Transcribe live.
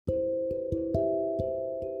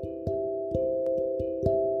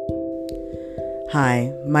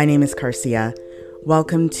Hi, my name is Carcia.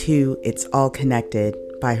 Welcome to It's All Connected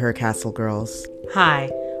by Her Castle Girls.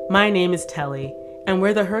 Hi, my name is Telly, and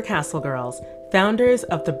we're the Her Castle Girls, founders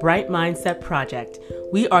of the Bright Mindset Project.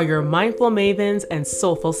 We are your mindful mavens and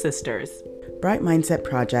soulful sisters. Bright Mindset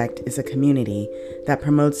Project is a community that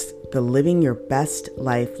promotes the living your best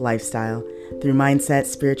life lifestyle through mindset,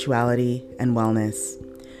 spirituality, and wellness.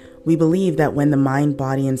 We believe that when the mind,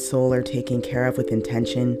 body, and soul are taken care of with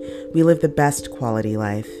intention, we live the best quality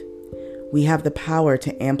life. We have the power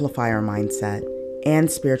to amplify our mindset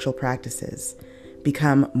and spiritual practices,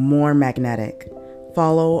 become more magnetic,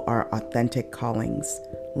 follow our authentic callings,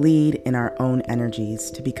 lead in our own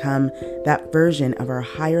energies to become that version of our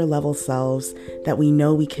higher level selves that we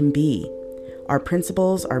know we can be. Our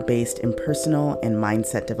principles are based in personal and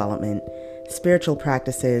mindset development, spiritual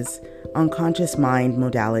practices, unconscious mind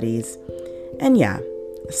modalities, and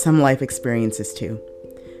some life experiences too.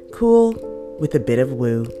 Cool with a bit of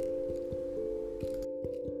woo.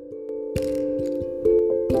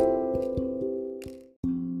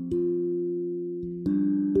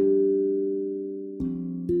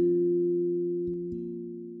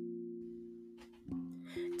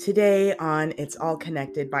 Today on It's All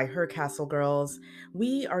Connected by Her Castle Girls,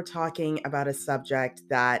 we are talking about a subject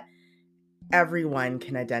that everyone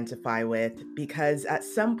can identify with because at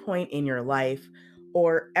some point in your life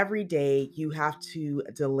or every day you have to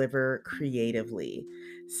deliver creatively.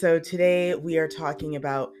 So today we are talking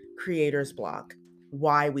about creator's block,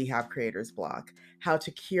 why we have creator's block, how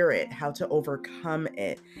to cure it, how to overcome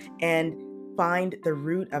it, and find the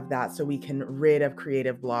root of that so we can rid of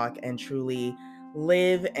creative block and truly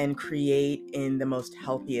live and create in the most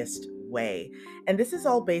healthiest way. And this is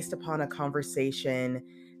all based upon a conversation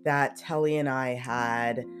that Telly and I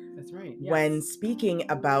had. That's right. When speaking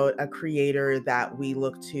about a creator that we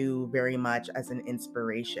look to very much as an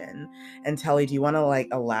inspiration. And Telly, do you want to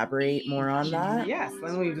elaborate more on that? Yes,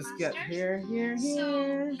 let me just get here.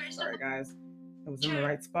 Sorry, guys. I was in the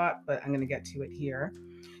right spot, but I'm going to get to it here.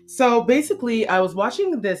 So basically, I was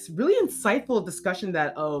watching this really insightful discussion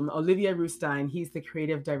that Olivier Rousteing, he's the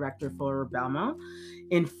creative director for Balmain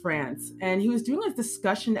in France, and he was doing a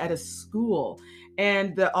discussion at a school,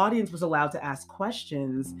 and the audience was allowed to ask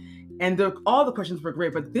questions, and all the questions were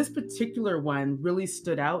great, but this particular one really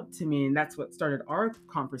stood out to me, and that's what started our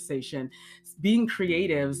conversation. Being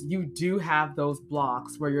creatives, you do have those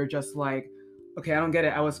blocks where you're just like, okay, I don't get it.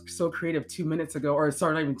 I was so creative 2 minutes ago, or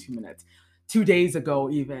sorry, not even 2 minutes. 2 days ago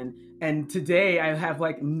even, and today I have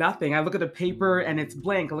like nothing. I look at the paper and it's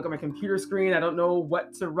blank. I look at my computer screen, I don't know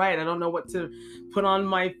what to write, I don't know what to put on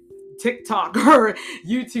my TikTok or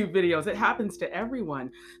YouTube videos. It happens to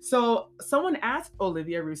everyone. So someone asked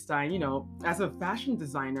Olivier Rousteing, as a fashion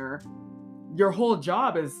designer, your whole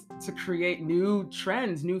job is to create new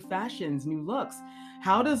trends, new fashions, new looks.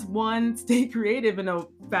 How does one stay creative in a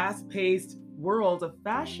fast-paced world of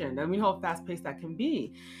fashion? And we know how fast-paced that can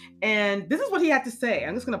be. And this is what he had to say.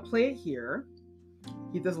 I'm just going to play it here.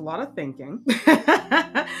 He does a lot of thinking,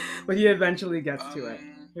 but he eventually gets to it.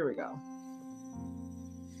 Here we go.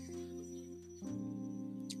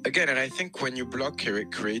 Again, and I think when you block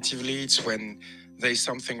creatively, it's when there's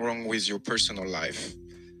something wrong with your personal life,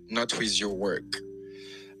 not with your work.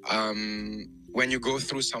 When you go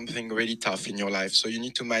through something really tough in your life, so you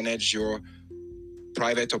need to manage your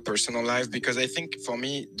private or personal life, because I think for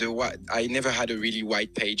me, I never had a really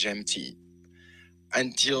white page empty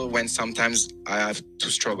until when sometimes I have to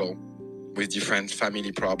struggle with different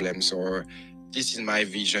family problems, or this is my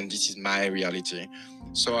vision, this is my reality.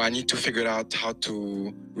 So I need to figure out how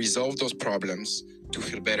to resolve those problems to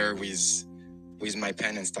feel better with my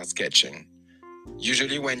pen and start sketching.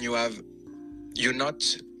 Usually when you're not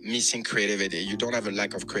missing creativity, you don't have a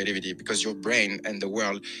lack of creativity, because your brain and the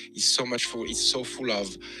world is so full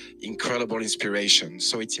of incredible inspiration.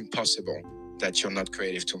 So it's impossible that you're not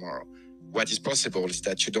creative tomorrow. What is possible is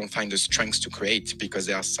that you don't find the strength to create because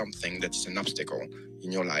there's something that is an obstacle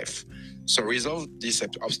in your life. So resolve this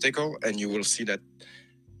obstacle and you will see that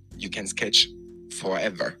you can sketch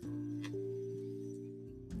forever.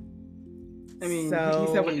 I mean, he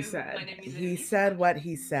said what he said. He said what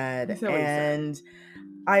he said. He said what he said. And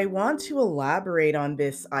I want to elaborate on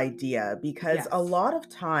this idea because Yes. a lot of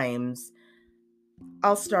times,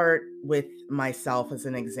 I'll start with myself as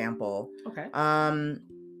an example. Okay.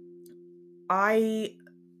 I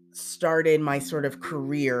started my sort of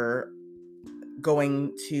career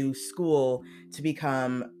going to school to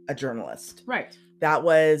become a journalist. Right. That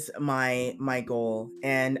was my goal,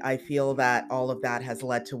 and I feel that all of that has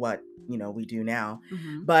led to what we do now.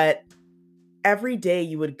 Mm-hmm. But every day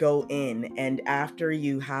you would go in, and after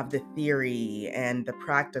you have the theory and the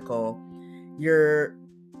practical, your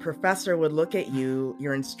professor would look at you,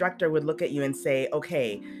 your instructor would look at you and say,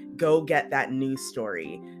 okay, go get that news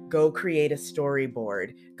story, go create a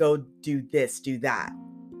storyboard, go do this, do that.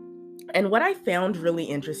 And what I found really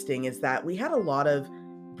interesting is that we had a lot of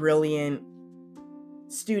brilliant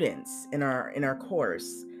students in our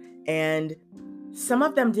course, and some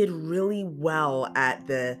of them did really well at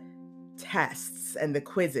the tests and the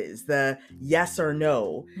quizzes, the yes or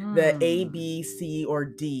no, the A, B, C, or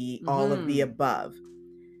D, all of the above.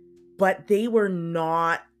 But they were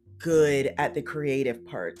not good at the creative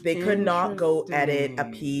part. They could not go edit a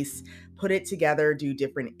piece, put it together, do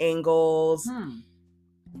different angles,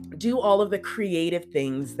 do all of the creative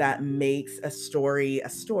things that makes a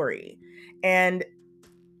story. And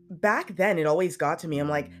back then, it always got to me. I'm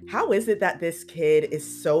like, how is it that this kid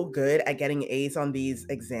is so good at getting A's on these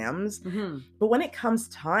exams? But when it comes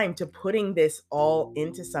time to putting this all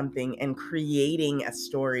into something and creating a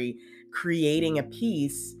story, creating a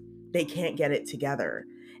piece, they can't get it together.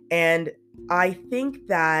 And I think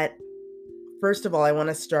that, first of all, I want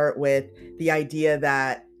to start with the idea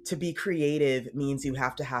that to be creative means you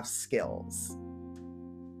have to have skills.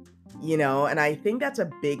 You know, and I think that's a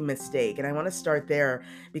big mistake. And I want to start there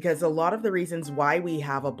because a lot of the reasons why we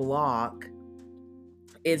have a block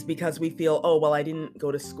is because we feel, oh, well, I didn't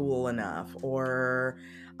go to school enough, or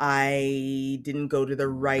I didn't go to the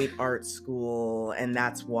right art school and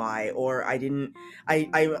that's why, or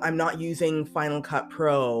I'm not using Final Cut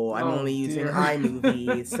Pro. I'm only using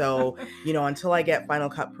iMovie. So, you know, until I get Final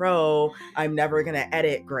Cut Pro, I'm never going to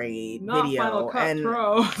edit great video. Final Cut and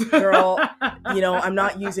Pro. Girl, you know, I'm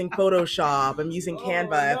not using Photoshop. I'm using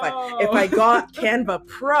Canva. If I got Canva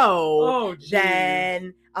Pro,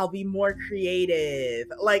 then I'll be more creative.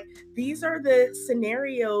 Like, these are the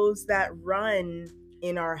scenarios that run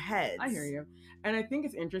in our heads. I hear you. And I think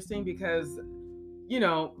it's interesting because, you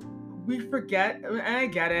know, we forget, and I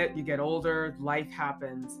get it, you get older, life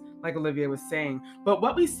happens, like Olivia was saying. But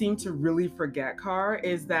what we seem to really forget, Car,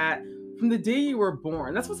 is that from the day you were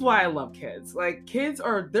born, that's why I love kids. Like, kids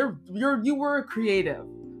are, you were creative.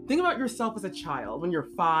 Think about yourself as a child. When you're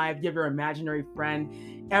 5, you have your imaginary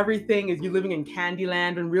friend. Everything is you living in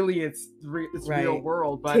Candyland, and really it's real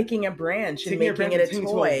world. But taking a branch and making it a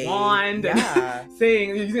toy, a wand, and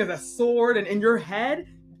saying using it as a sword, and in your head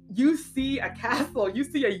you see a castle, you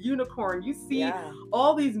see a unicorn, you see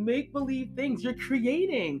all these make-believe things you're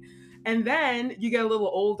creating. And then you get a little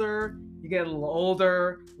older,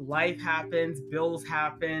 life happens, bills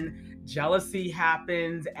happen, jealousy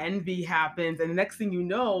happens, envy happens, and the next thing you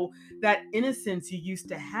know, that innocence you used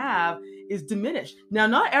to have is diminished. Now,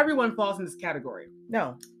 not everyone falls in this category.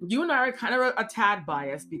 No. You and I are kind of a tad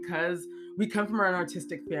biased because we come from an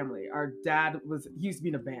artistic family. Our dad he used to be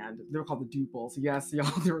in a band. They were called the Duples. Yes, y'all,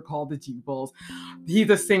 they were called the Duples. He's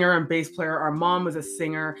a singer and bass player. Our mom was a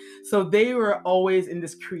singer. So they were always in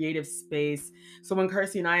this creative space. So when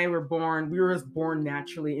Carsey and I were born, we were just born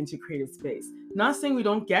naturally into creative space. Not saying we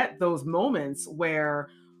don't get those moments where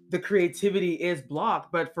the creativity is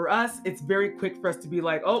blocked, but for us, it's very quick for us to be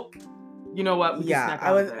like, oh, you know what?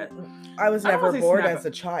 I was never bored as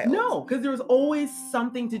a child. No, because there was always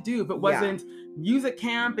something to do. If it wasn't music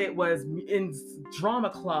camp, it was in drama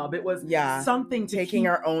club, it was something to taking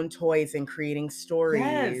our own toys and creating stories.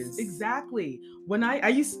 Yes, exactly. When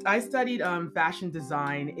I studied fashion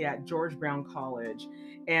design at George Brown College,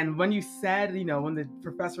 and when you said, you know, when the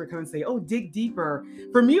professor would come and say, oh, dig deeper,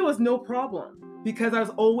 for me it was no problem because I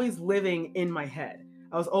was always living in my head.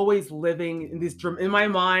 I was always living in my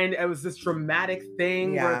mind. It was this dramatic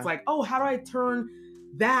thing where it's like, oh, how do I turn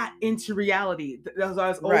that into reality? I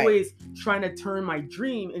was always trying to turn my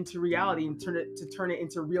dream into reality and turn it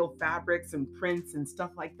into real fabrics and prints and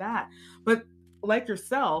stuff like that. But like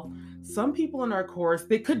yourself, some people in our course,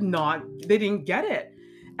 they didn't get it.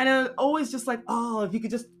 And I was always just like, oh, if you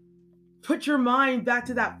could just put your mind back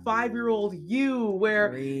to that 5-year-old you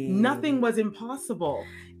where nothing was impossible.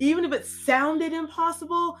 Even if it sounded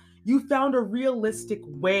impossible, you found a realistic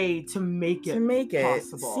way to make it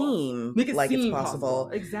possible. Seem it's possible.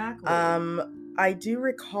 Exactly. I do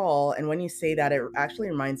recall, and when you say that, it actually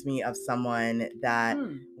reminds me of someone that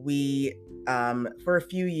we, for a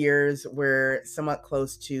few years, were somewhat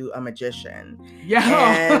close to a magician.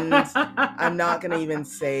 Yeah. And I'm not going to even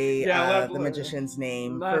say the magician's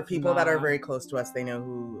name. For people that are very close to us, they know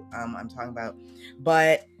who I'm talking about.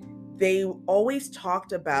 But they always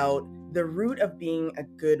talked about the root of being a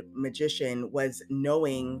good magician was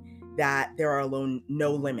knowing that there are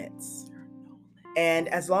no limits. And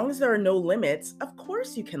as long as there are no limits, of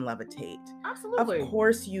course you can levitate. Absolutely. Of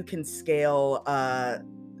course you can scale a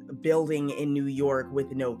building in New York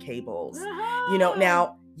with no cables. You know,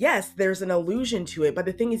 now yes, there's an illusion to it, but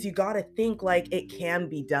the thing is, you got to think like it can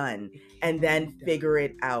be done and then figure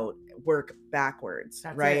it out, work backwards,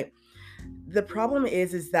 That's right? it. The problem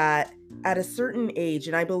is that at a certain age,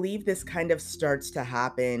 and I believe this kind of starts to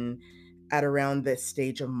happen at around this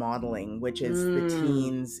stage of modeling, which is the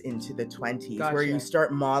teens into the 20s, where you Gotcha.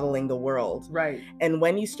 start modeling the world. Right. And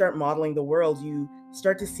when you start modeling the world, you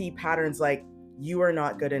start to see patterns like, you are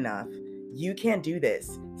not good enough. You can't do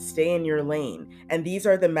this. Stay in your lane. And these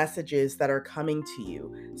are the messages that are coming to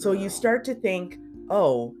you. So you start to think,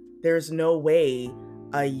 oh, there's no way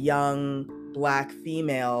a young Black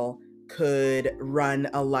female could run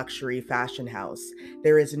a luxury fashion house.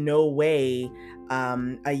 There is no way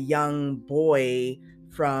a young boy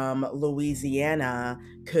from Louisiana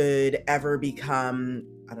could ever become,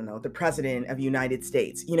 I don't know, the president of the United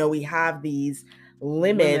States. You know, we have these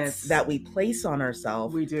limits that we place on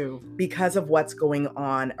ourselves. We do. Because of what's going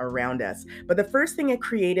on around us. But the first thing a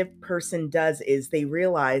creative person does is they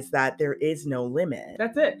realize that there is no limit.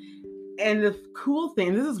 That's it. And the cool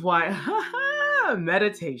thing, this is why,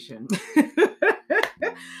 meditation.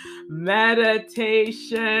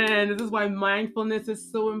 Meditation. This is why mindfulness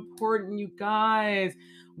is so important, you guys.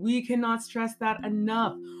 We cannot stress that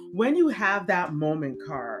enough. When you have that moment,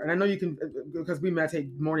 Car, and I know you can, because we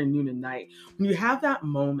meditate morning, noon, and night. When you have that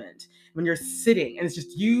moment, when you're sitting, and it's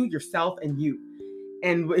just you, yourself, and you.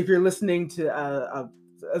 And if you're listening to a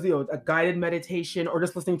guided meditation, or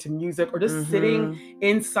just listening to music, or just sitting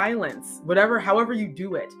in silence, whatever, however you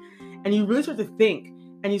do it, and you really start to think,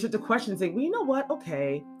 and you start to question, saying, well, you know what?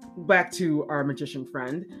 Okay, back to our magician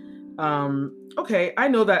friend. Okay, I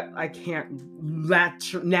know that I can't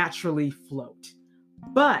naturally float,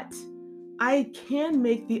 but I can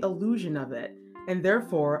make the illusion of it, and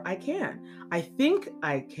therefore I can. I think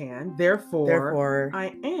I can, therefore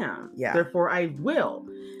I am. Yeah. Therefore I will.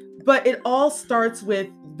 But it all starts with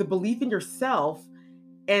the belief in yourself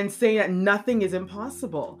and saying that nothing is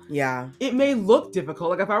impossible. Yeah. It may look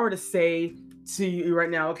difficult. Like if I were to say to you right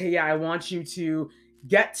now, okay, yeah, I want you to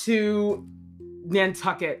get to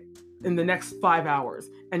Nantucket in the next 5 hours.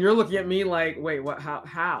 And you're looking at me like, wait, what,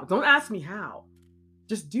 how? Don't ask me how.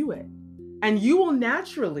 Just do it. And you will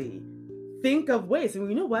naturally think of ways. And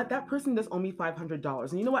you know what? That person does owe me $500.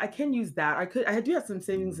 And you know what? I can use that. I do have some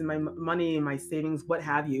savings in my money, in my savings, what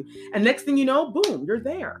have you. And next thing you know, boom, you're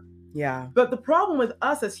there. Yeah. But the problem with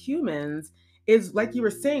us as humans is, like you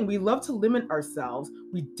were saying, we love to limit ourselves.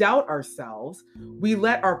 We doubt ourselves. We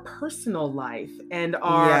let our personal life and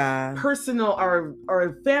our personal, our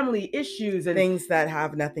family issues and things that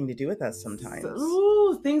have nothing to do with us sometimes.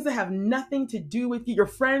 Things that have nothing to do with you, your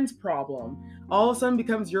friend's problem, all of a sudden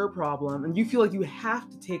becomes your problem. And you feel like you have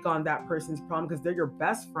to take on that person's problem because they're your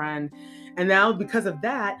best friend. And now because of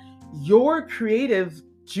that, your creative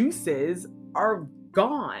juices are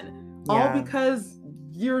gone. All because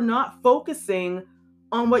you're not focusing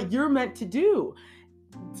on what you're meant to do.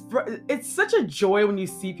 It's such a joy when you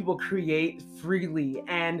see people create freely,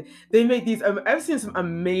 and they make these. I've seen some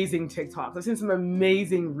amazing TikToks. I've seen some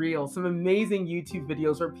amazing reels, some amazing YouTube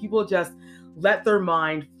videos where people just let their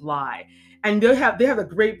mind fly, and they have a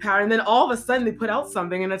great power. And then all of a sudden they put out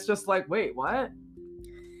something, and it's just like, wait, what?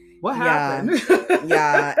 What happened?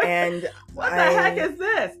 Yeah, and what the heck is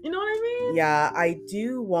this? You know what I mean? Yeah, I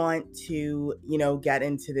do want to, get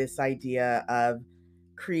into this idea of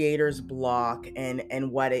creator's block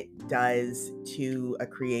and what it does to a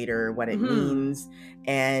creator, what it means,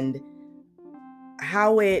 and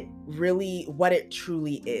how what it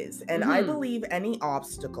truly is. And I believe any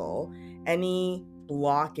obstacle, any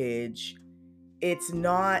blockage, it's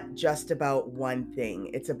not just about one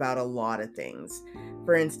thing. It's about a lot of things.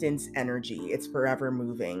 For instance, energy. It's forever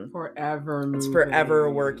moving. It's forever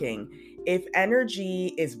working. If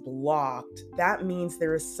energy is blocked, that means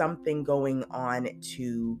there is something going on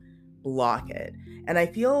to block it. And I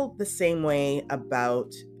feel the same way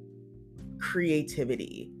about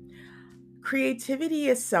creativity. Creativity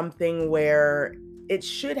is something where it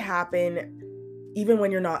should happen even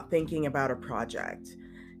when you're not thinking about a project.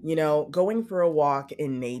 Going for a walk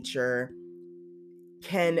in nature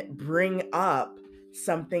can bring up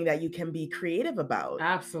something that you can be creative about.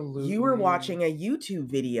 Absolutely. You were watching a YouTube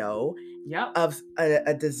video of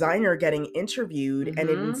a designer getting interviewed, and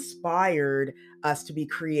it inspired us to be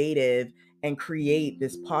creative and create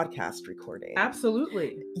this podcast recording.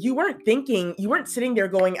 Absolutely. You weren't sitting there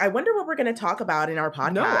going, I wonder what we're going to talk about in our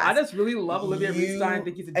podcast. No, I just really love Olivier Rousteing. I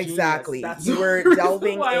think he's a genius. Exactly. You were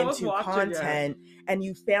delving into content, and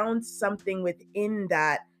you found something within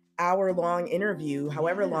that hour-long interview,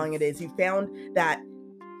 however long it is. You found that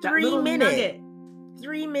 3 minute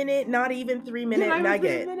 3-minute, not even 3-minute not even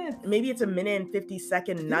nugget. 3 minutes. Maybe it's a minute and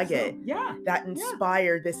 50-second nugget Yeah. that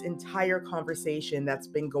inspired this entire conversation that's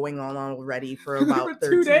been going on already for about 13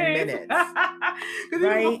 2 days. minutes. Because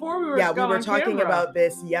Right? even before we were Yeah, we were talking about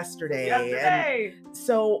this yesterday. And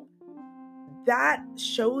so that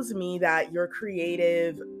shows me that your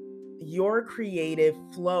creative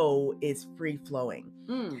flow is free flowing.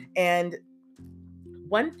 And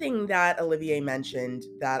one thing that Olivier mentioned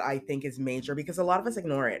that I think is major, because a lot of us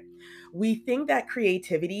ignore it, we think that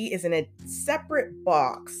creativity is in a separate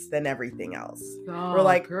box than everything else. We're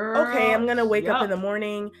like, okay, I'm going to wake up in the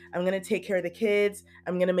morning. I'm going to take care of the kids.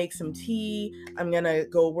 I'm going to make some tea. I'm going to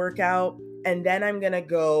go work out. And then I'm going to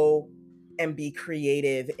go and be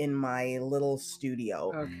creative in my little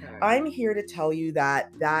studio. Okay. I'm here to tell you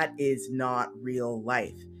that that is not real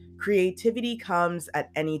life. Creativity comes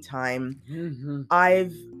at any time.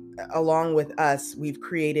 Along with us, we've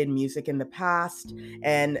created music in the past,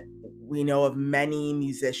 and we know of many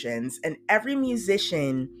musicians. And every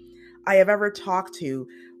musician I have ever talked to,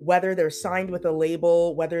 whether they're signed with a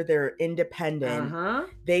label, whether they're independent,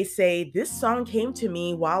 they say, this song came to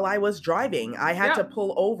me while I was driving. I had to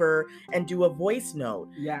pull over and do a voice note.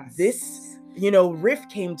 Yes. This, riff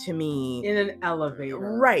came to me in an elevator.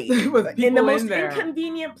 Right. With in the most there.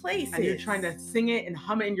 Inconvenient places. And you're trying to sing it and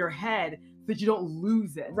hum it in your head so that you don't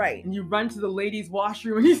lose it. Right. And you run to the ladies'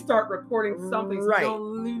 washroom and you start recording something so you don't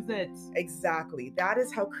lose it. Exactly. That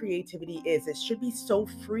is how creativity is. It should be so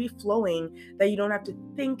free flowing that you don't have to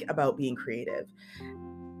think about being creative.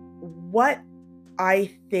 What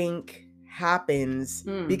I think happens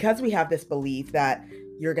because we have this belief that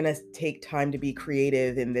you're going to take time to be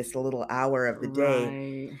creative in this little hour of the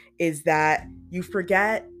day is that you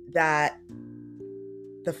forget that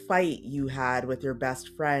the fight you had with your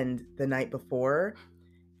best friend the night before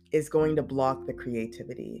is going to block the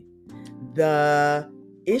creativity. The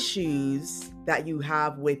issues that you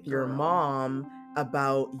have with your mom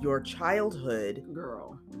about your childhood,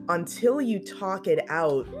 until you talk it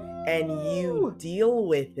out and you deal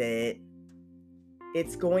with it,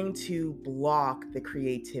 it's going to block the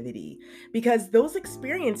creativity, because those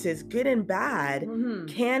experiences, good and bad,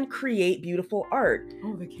 can create beautiful art.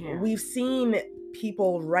 Oh, they can. We've seen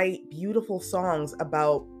people write beautiful songs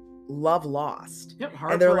about love lost.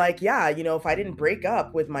 And they're like, yeah, if I didn't break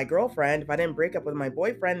up with my girlfriend, if I didn't break up with my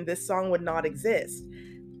boyfriend, this song would not exist.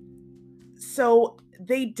 So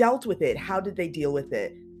they dealt with it. How did they deal with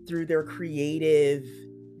it? Through their creative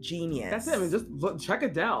genius. That's it. I mean, just check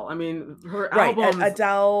Adele. I mean, her albums.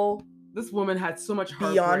 Adele. This woman had so much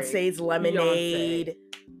heartbreak. Beyonce's Lemonade.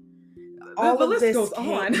 All the list goes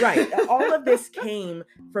on. Right. All of this came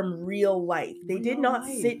from real life. They did not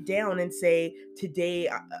sit down and say, today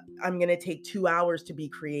I'm going to take 2 hours to be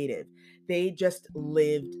creative. They just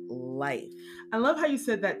lived life. I love how you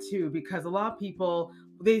said that too, because a lot of people,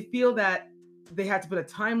 they feel that they had to put a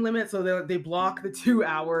time limit, so they block the 2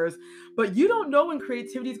 hours. But you don't know when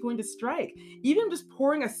creativity is going to strike. Even just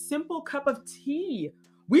pouring a simple cup of tea.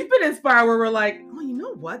 We've been inspired where we're like, oh, you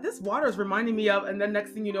know what? This water is reminding me of, and then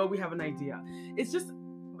next thing you know, we have an idea.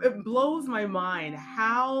 It blows my mind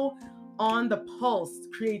how on the pulse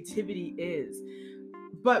creativity is.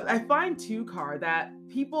 But I find too, Car, that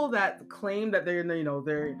people that claim that they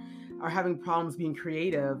are having problems being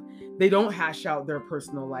creative, they don't hash out their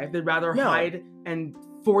personal life. They'd rather hide and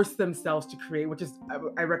force themselves to create, which is,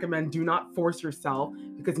 I recommend, do not force yourself,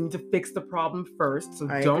 because you need to fix the problem first. So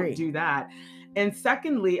don't agree. Do that. And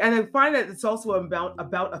secondly, and I find that it's also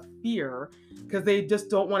about a fear, because they just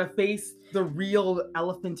don't want to face the real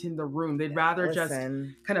elephant in the room. They'd rather just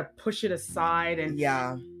kind of push it aside.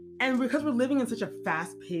 And because we're living in such a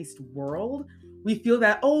fast-paced world, we feel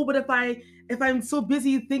that, but if I'm so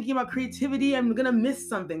busy thinking about creativity, I'm gonna miss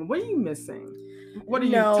something. What are you missing?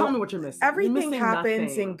 Tell me what you're missing. Everything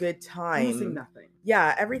happens in good time. You're missing nothing.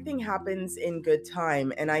 Yeah, everything happens in good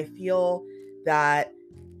time. And I feel that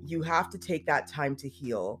you have to take that time to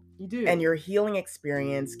heal. You do. And your healing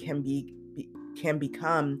experience can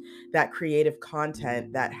become that creative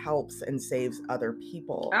content that helps and saves other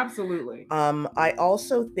people. Absolutely. I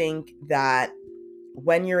also think that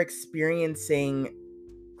when you're experiencing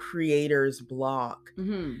creator's block,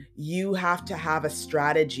 you have to have a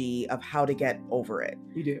strategy of how to get over it.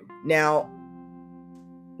 You do. Now,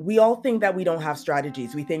 we all think that we don't have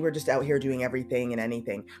strategies. We think we're just out here doing everything and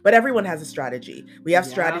anything. But everyone has a strategy. We have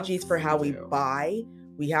strategies for how we buy.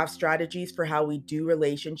 We have strategies for how we do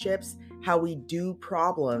relationships, how we do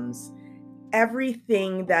problems.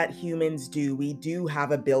 Everything that humans do, we do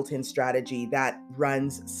have a built-in strategy that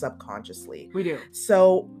runs subconsciously. We do.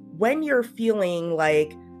 So when you're feeling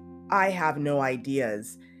like, I have no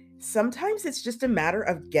ideas, sometimes it's just a matter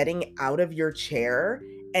of getting out of your chair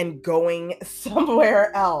and going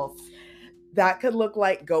somewhere else. That could look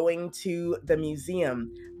like going to the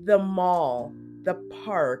museum, the mall, the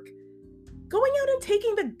park, going out and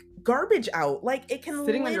taking the garbage out. Like, it can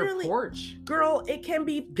Sitting on literally, your porch. girl, it can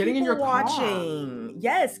be Getting in people your car. watching.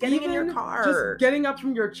 Yes, getting in your Even car. Just getting up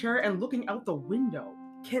from your chair and looking out the window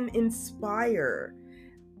can inspire.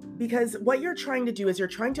 Because what you're trying to do is you're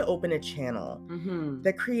trying to open a channel. Mm-hmm.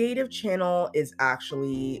 The creative channel is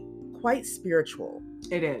actually quite spiritual.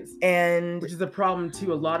 It is. And which is a problem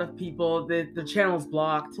too. A lot of people, the channel's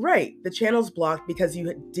blocked. Right. The channel's blocked because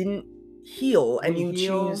you didn't heal and you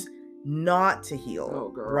choose not to heal. Oh,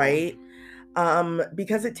 girl. Right?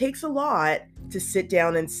 Because it takes a lot to sit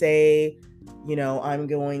down and say, you know, I'm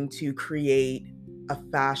going to create a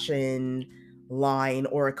fashion line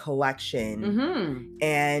or a collection. Mm-hmm.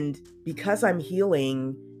 And because I'm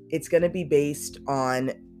healing, it's going to be based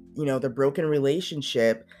on, you know, the broken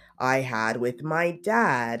relationship I had with my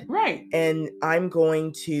dad. Right. And I'm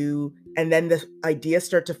going to, and then the ideas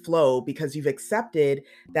start to flow because you've accepted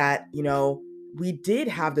that, you know, we did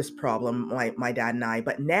have this problem, my dad and I,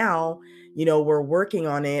 but now, you know, we're working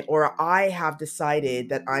on it, or I have decided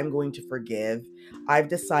that I'm going to forgive. I've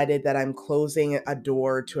decided that I'm closing a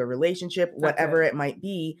door to a relationship, whatever it might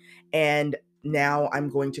be. And now I'm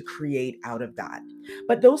going to create out of that.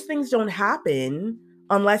 But those things don't happen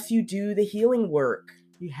unless you do the healing work.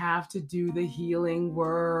 You have to do the healing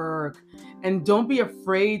work. And don't be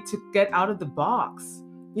afraid to get out of the box.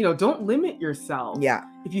 You know, don't limit yourself. Yeah.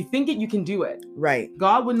 If you think it, you can do it. Right.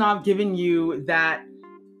 God would not have given you that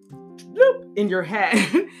in your head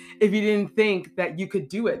if you didn't think that you could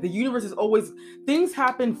do it. The universe is always, things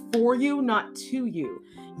happen for you, not to you.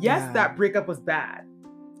 Yes, that breakup was bad.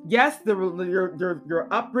 Yes, your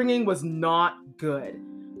upbringing was not good.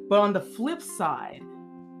 But on the flip side,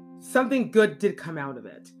 something good did come out of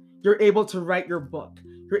it. You're able to write your book.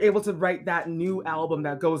 You're able to write that new album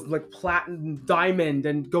that goes like platinum, diamond,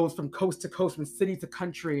 and goes from coast to coast, from city to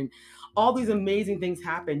country. And all these amazing things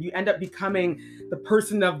happen. You end up becoming the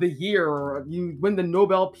person of the year, or you win the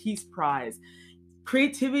Nobel Peace Prize.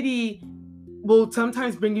 Creativity will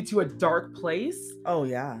sometimes bring you to a dark place. Oh,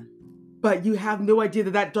 yeah. But you have no idea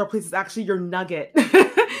that that dark place is actually your nugget.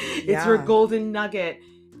 It's your golden nugget.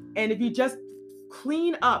 And if you just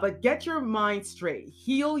clean up, like, get your mind straight,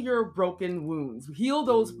 heal your broken wounds, heal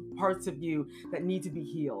those parts of you that need to be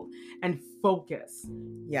healed, and focus.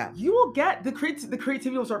 Yeah. You will get the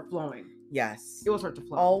creativity will start flowing. Yes. It will start to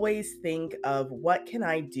flow. Always think of what can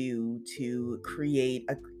I do to create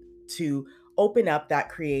to open up that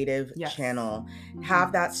creative channel,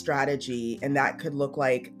 have that strategy. And that could look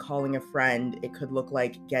like calling a friend. It could look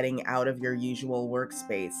like getting out of your usual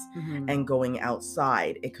workspace and going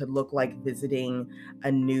outside. It could look like visiting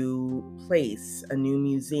a new place, a new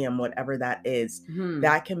museum, whatever that is.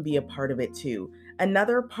 That can be a part of it too.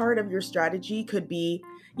 Another part of your strategy could be,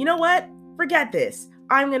 you know what? Forget this.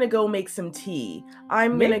 I'm going to go make some tea.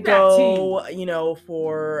 I'm going to go, you know,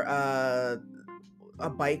 for a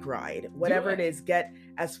bike ride, whatever it is. Get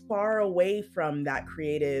as far away from that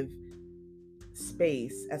creative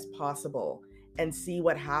space as possible and see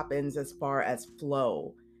what happens as far as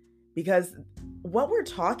flow. Because what we're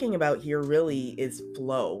talking about here really is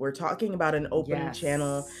flow. We're talking about an open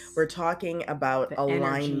channel. We're talking about the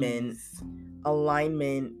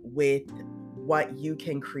alignment with what you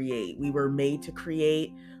can create. We were made to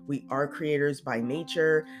create. We are creators by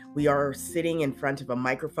nature. We are sitting in front of a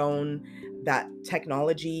microphone. That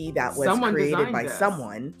technology that was created by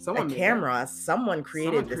someone, a camera, someone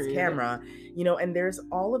created this camera, you know, and there's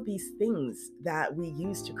all of these things that we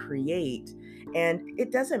use to create. And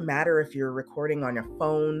it doesn't matter if you're recording on your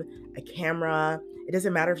phone, a camera. It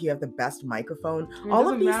doesn't matter if you have the best microphone. All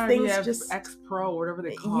of these things just X Pro, whatever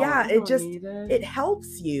they call it. It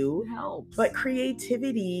helps you. It helps. But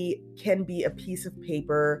creativity can be a piece of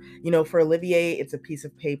paper. You know, for Olivier, it's a piece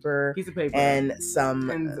of paper and some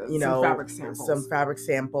fabric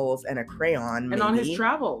samples and a crayon. And on his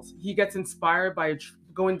travels, he gets inspired by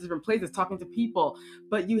going to different places, talking to people.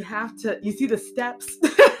 But you see the steps.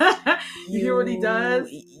 You hear what he does?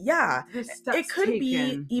 Yeah. It could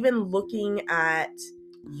be even looking at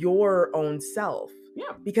your own self.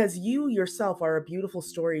 Yeah. Because you yourself are a beautiful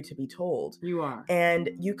story to be told. You are. And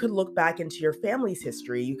you could look back into your family's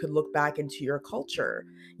history. You could look back into your culture.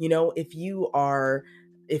 You know, if you are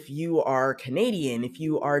Canadian, if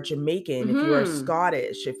you are Jamaican, if you are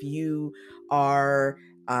Scottish, if you are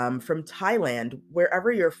from Thailand,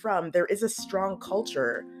 wherever you're from, there is a strong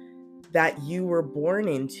culture that you were born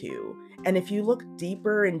into. And if you look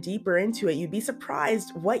deeper and deeper into it, you'd be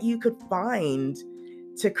surprised what you could find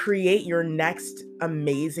to create your next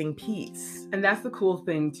amazing piece. And that's the cool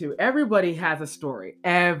thing too. Everybody has a story.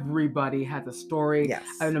 Everybody has a story. Yes.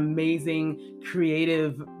 An amazing,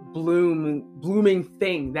 creative, blooming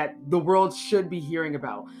thing that the world should be hearing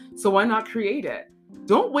about. So why not create it?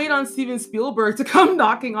 Don't wait on Steven Spielberg to come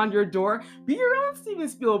knocking on your door. Be your own Steven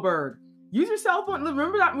Spielberg. Use your cell phone.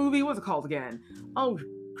 Remember that movie? What's it called again? Oh,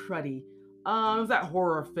 cruddy. It was that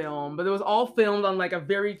horror film, but it was all filmed on like a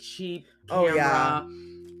very cheap camera. Oh, yeah.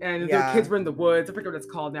 And the kids were in the woods. I forget what it's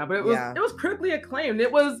called now, but it was critically acclaimed.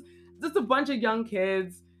 It was just a bunch of young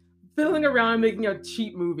kids fiddling around making a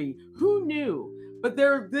cheap movie. Who knew? But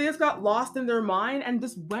they just got lost in their mind and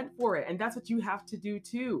just went for it. And that's what you have to do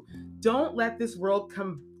too. Don't let this world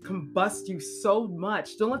combust you so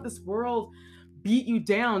much. Don't let this world beat you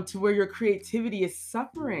down to where your creativity is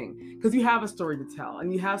suffering, because you have a story to tell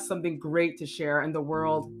and you have something great to share, and the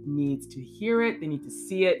world needs to hear it. They need to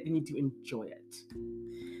see it. They need to enjoy it.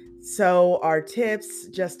 So our tips,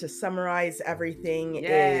 just to summarize everything,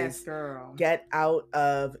 is girl. Get out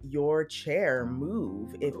of your chair,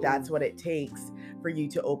 move if that's what it takes for you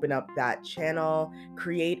to open up that channel.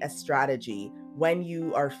 Create a strategy. When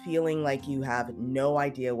you are feeling like you have no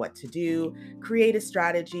idea what to do, create a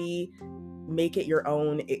strategy, make it your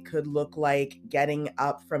own. It could look like getting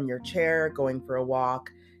up from your chair, going for a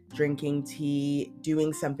walk, drinking tea,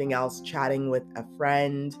 doing something else, chatting with a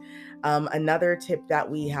friend. Another tip that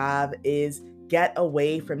we have is get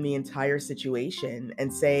away from the entire situation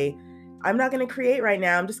and say, I'm not going to create right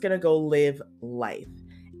now. I'm just going to go live life.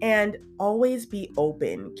 And always be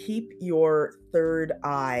open. Keep your third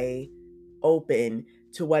eye open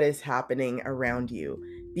to what is happening around you.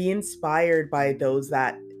 Be inspired by those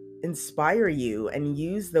that inspire you and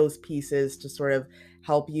use those pieces to sort of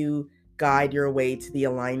help you guide your way to the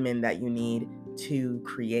alignment that you need to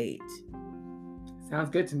create. Sounds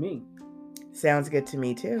good to me. Sounds good to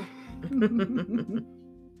me too.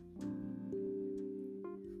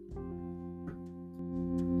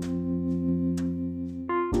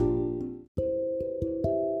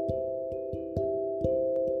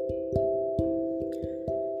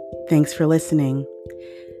 Thanks for listening.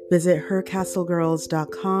 Visit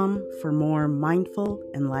hercastlegirls.com for more mindful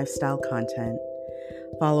and lifestyle content.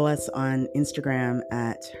 Follow us on Instagram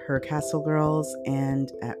at hercastlegirls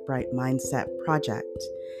and at Bright Mindset Project.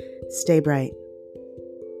 Stay bright.